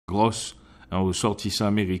Gross, un ressortissant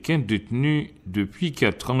américain détenu depuis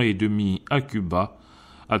 4 ans et demi à Cuba,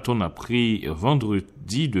 a-t-on appris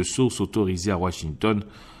vendredi de sources autorisées à Washington.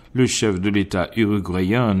 Le chef de l'État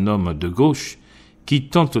uruguayen, un homme de gauche, qui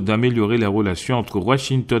tente d'améliorer les relations entre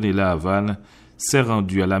Washington et la Havane, s'est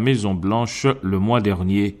rendu à la Maison-Blanche le mois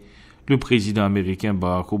dernier. Le président américain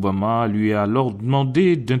Barack Obama lui a alors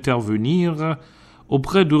demandé d'intervenir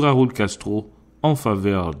auprès de Raúl Castro en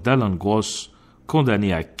faveur d'Alan Gross,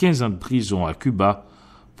 condamné à 15 ans de prison à Cuba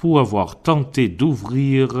pour avoir tenté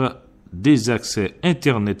d'ouvrir des accès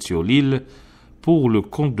Internet sur l'île pour le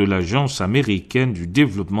compte de l'Agence américaine du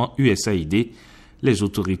développement USAID. Les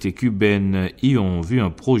autorités cubaines y ont vu un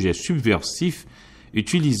projet subversif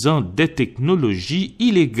utilisant des technologies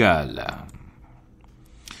illégales.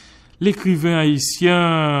 L'écrivain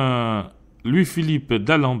haïtien Louis-Philippe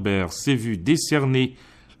d'Alembert s'est vu décerner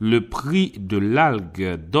le prix de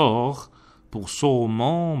l'algue d'or pour son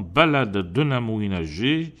roman « Ballade d'un amour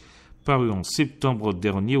inagé », paru en septembre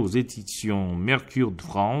dernier aux éditions Mercure de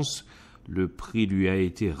France. Le prix lui a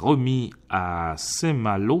été remis à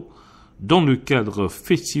Saint-Malo dans le cadre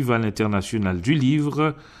Festival international du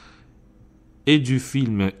livre et du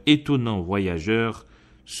film Étonnant Voyageur.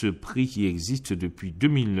 Ce prix, qui existe depuis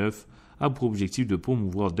 2009, a pour objectif de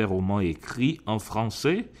promouvoir des romans écrits en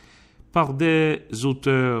français par des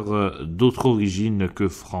auteurs d'autres origines que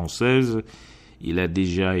françaises. Il a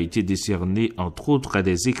déjà été décerné, entre autres, à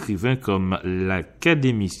des écrivains comme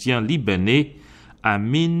l'académicien libanais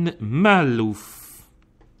Amin Malouf.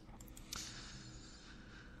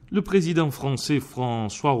 Le président français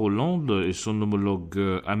François Hollande et son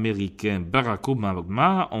homologue américain Barack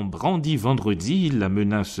Obama ont brandi vendredi la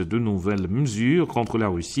menace de nouvelles mesures contre la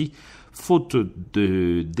Russie, faute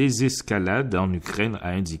de désescalade en Ukraine, a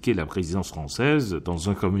indiqué la présidence française dans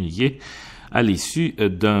un communiqué à l'issue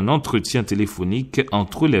d'un entretien téléphonique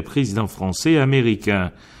entre les présidents français et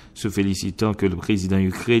américains. Se félicitant que le président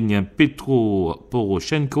ukrainien Petro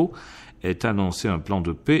Poroshenko ait annoncé un plan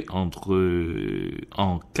de paix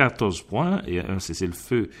en 14 points et un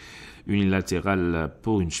cessez-le-feu unilatéral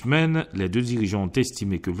pour une semaine, les deux dirigeants ont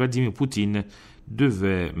estimé que Vladimir Poutine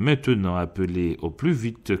devait maintenant appeler au plus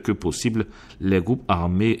vite que possible les groupes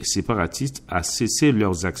armés séparatistes à cesser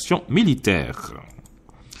leurs actions militaires.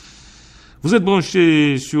 Vous êtes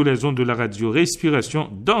branchés sur les ondes de la radio Respiration.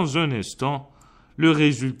 Dans un instant, le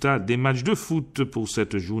résultat des matchs de foot pour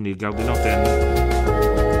cette journée. Gardez l'antenne.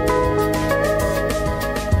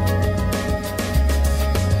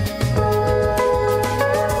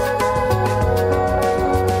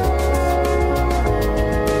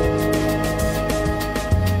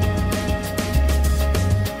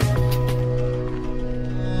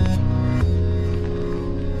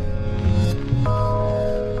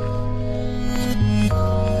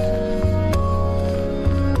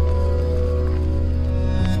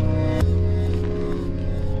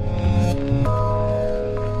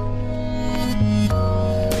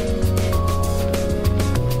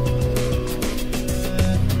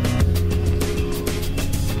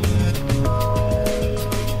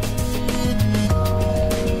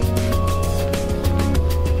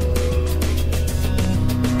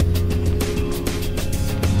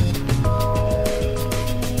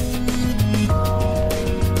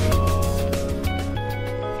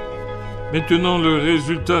 Maintenant, le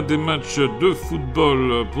résultat des matchs de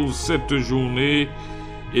football pour cette journée.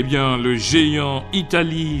 Eh bien, le géant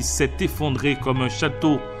Italie s'est effondré comme un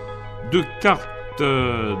château de cartes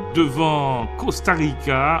devant Costa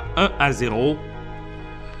Rica, 1-0.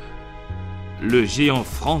 Le géant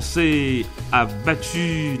français a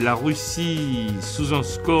battu la Russie sous un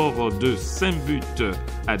score de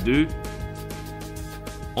 5-2.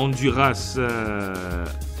 Honduras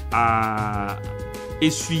a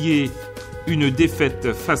essuyé une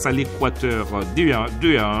défaite face à l'Équateur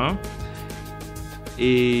 2-1.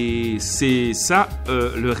 Et c'est ça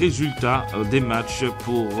le résultat des matchs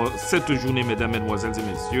pour cette journée, mesdames, mesdemoiselles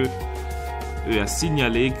et messieurs. À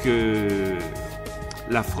signaler que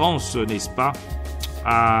la France, n'est-ce pas,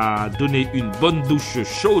 a donné une bonne douche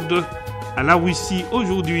chaude à la Russie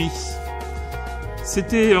aujourd'hui.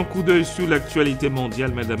 C'était un coup d'œil sur l'actualité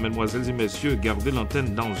mondiale, mesdames, mesdemoiselles et messieurs. Gardez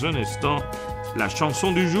l'antenne dans un instant. La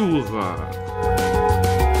chanson du jour.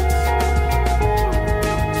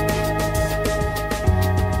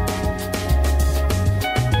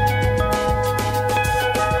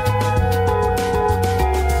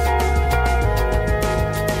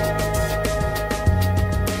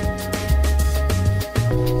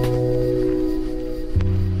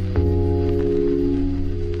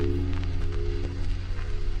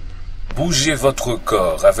 Bougez votre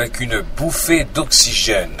corps avec une bouffée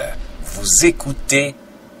d'oxygène. Vous écoutez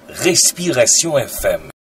Respiration FM.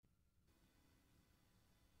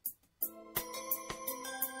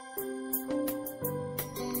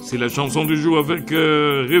 C'est la chanson du jour avec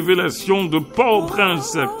révélation de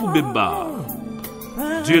Port-au-Prince, Koubemba.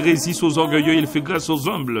 Dieu résiste aux orgueilleux, il fait grâce aux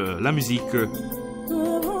humbles. La musique.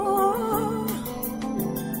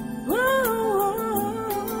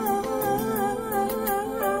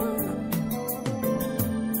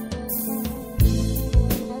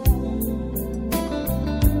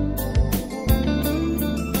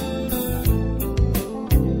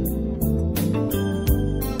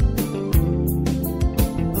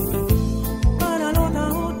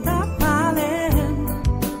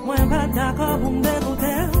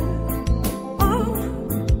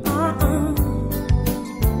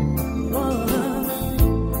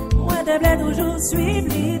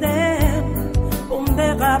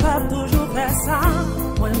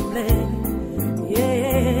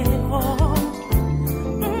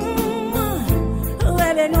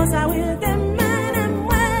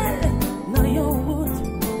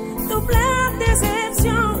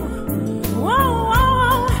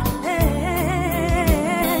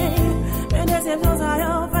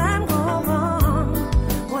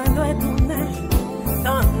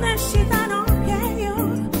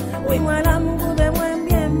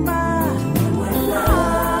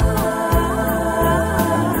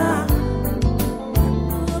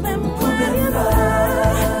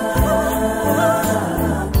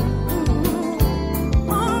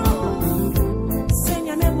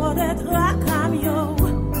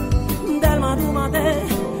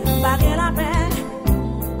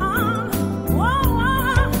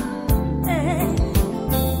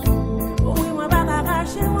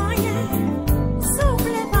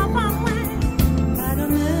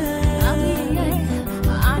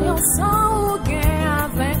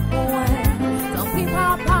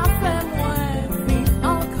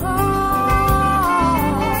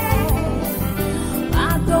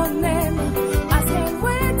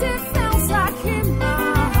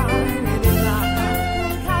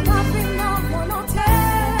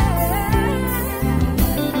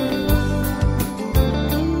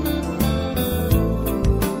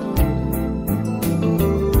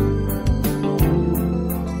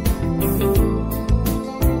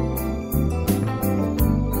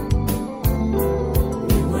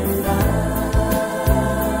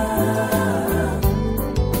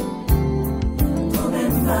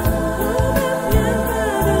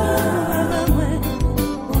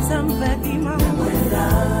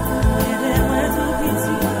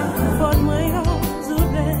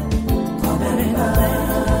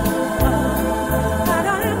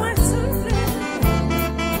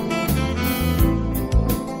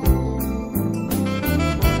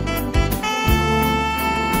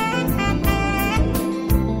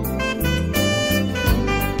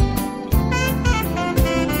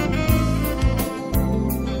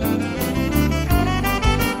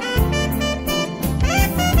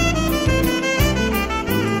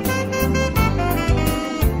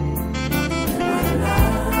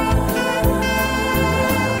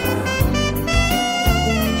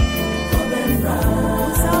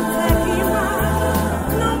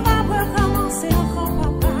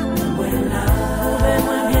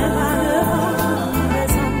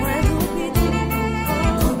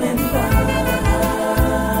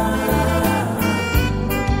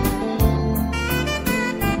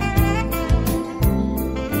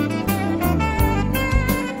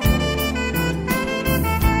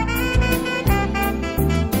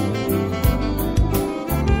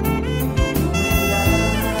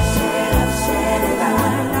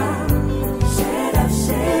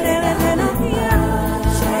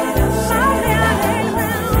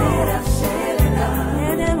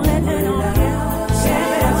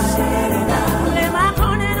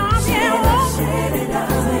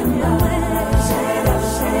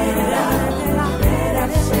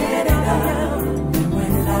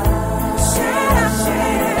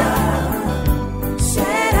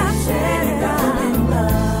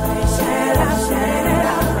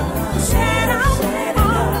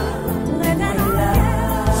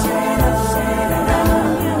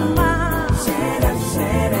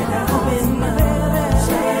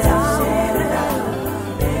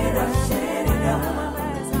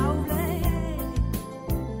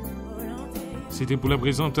 C'était pour la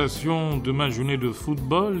présentation de ma journée de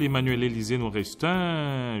football. Emmanuel Élisée nous restait.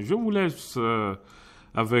 Je vous laisse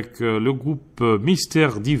avec le groupe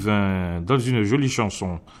Mystère Divin dans une jolie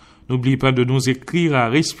chanson. N'oubliez pas de nous écrire à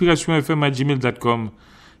respirationfm@gmail.com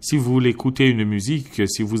si vous voulez écouter une musique,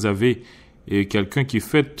 si vous avez quelqu'un qui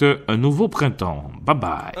fête un nouveau printemps. Bye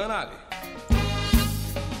bye.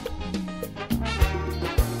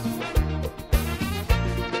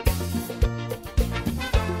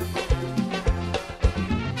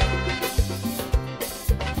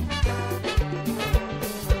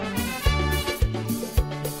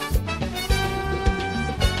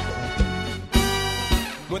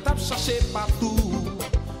 Moi t'ap cherché partout,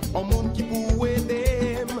 un monde qui pour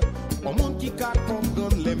aider, un monde qui ka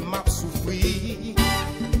comprendre les maps souffrir.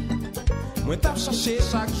 Moi t'ap cherché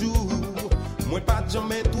chaque jour, moi pas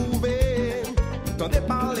jamais trouvé. T'entendais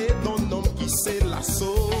parler d'un homme qui c'est la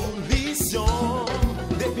solution.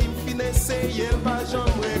 Depuis m'fin essayer, pas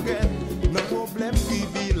jamais regrette. Nos problèmes,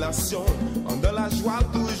 tribulation, en de la joie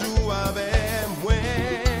toujours avec moi.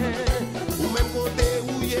 Ou même côté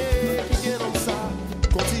où y'a qui vient comme ça,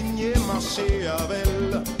 continuer marcher avec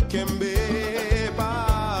elle, Kembe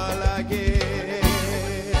pas la guerre.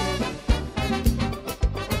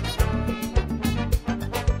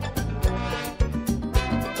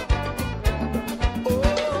 Oh,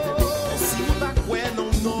 si vous t'acquez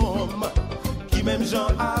non homme, qui même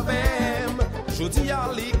gens avec, je dis à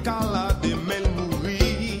l'écala de mel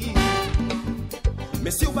mourir.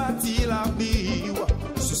 Mais si vous bâti la vie,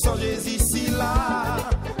 sous son Jésus ici là,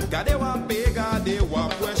 gardez wa paix, gardez wa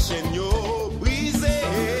prochaine yo brisé.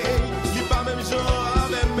 Qui pas même gens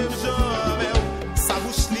avec, même gens avec, sa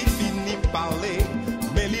bouche li fini parler,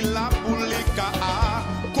 mais li là pour les cas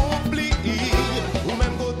accomplis. Ou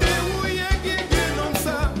même côté où y'a qui est comme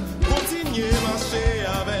ça, continuez marcher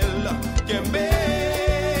avec elle, Kembe.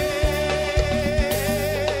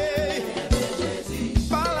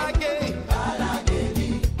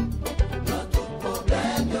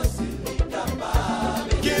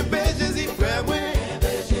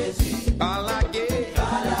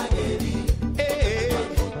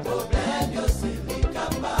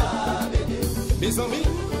 Mes amis,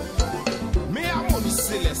 mes harmonies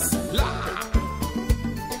célestes, là,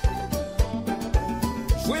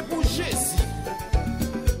 jouez pour Jésus,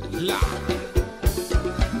 là,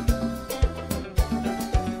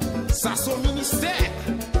 ça son ministère,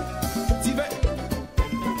 divin.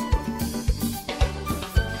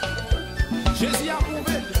 Jésus a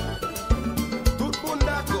prouvé, tout le monde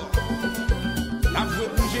d'accord, la joué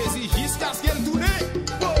pour Jésus jusqu'à ce qu'elle tourne.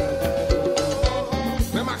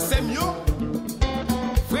 Mais Maxime, yo,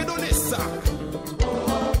 fais donner ça.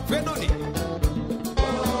 Fais donner.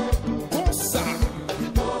 Comme ça.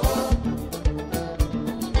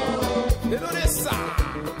 Fais donner ça.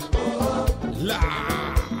 Là.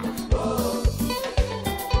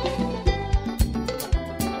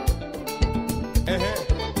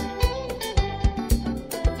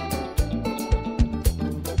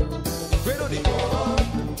 Fais donner.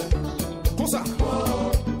 Comme ça.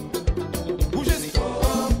 Pour Jésus.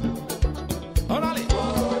 En allez.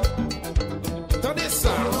 Tendez ça.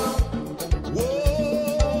 Oh,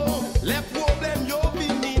 les problèmes yo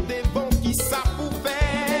vini devant qui ça pour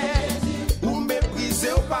faire. Ou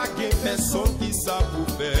mépriser ou pas gen personne qui ça pour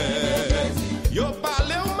faire. Yo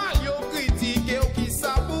parle ou mal yo critiquer ou qui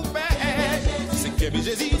ça pour faire. C'est que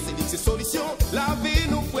Jésus c'est dit que c'est solution. La vie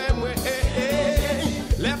nous ferait moins.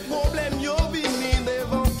 Les problèmes yo vini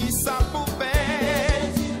devant qui ça pour faire.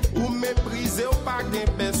 Ou mépriser ou pas gen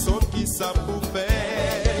personne qui ça pour faire.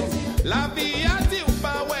 La vie a dit ou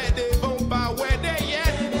pas ouais devant pas ouais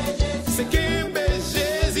derrière. C'est Kembe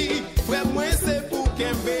Jésus, frère moi c'est pour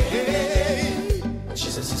Kembe.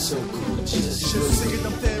 Jesus is so good, Jesus is so Je sais good. que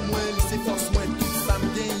dans tes moins, c'est force moins, tout ça me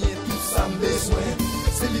gagne, tout ça me besoin.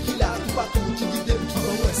 C'est lui qui l'a tout partout, qui guide, qui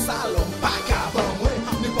va moins salon, pas qu'avant moi.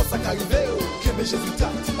 N'importe ça qui arrive, Kembe Jésus t'a,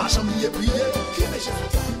 pas jamais prier, Kembe Jésus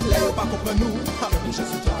t'a. Là, pas comprendre nous, Kembe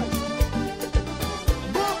Jésus t'a.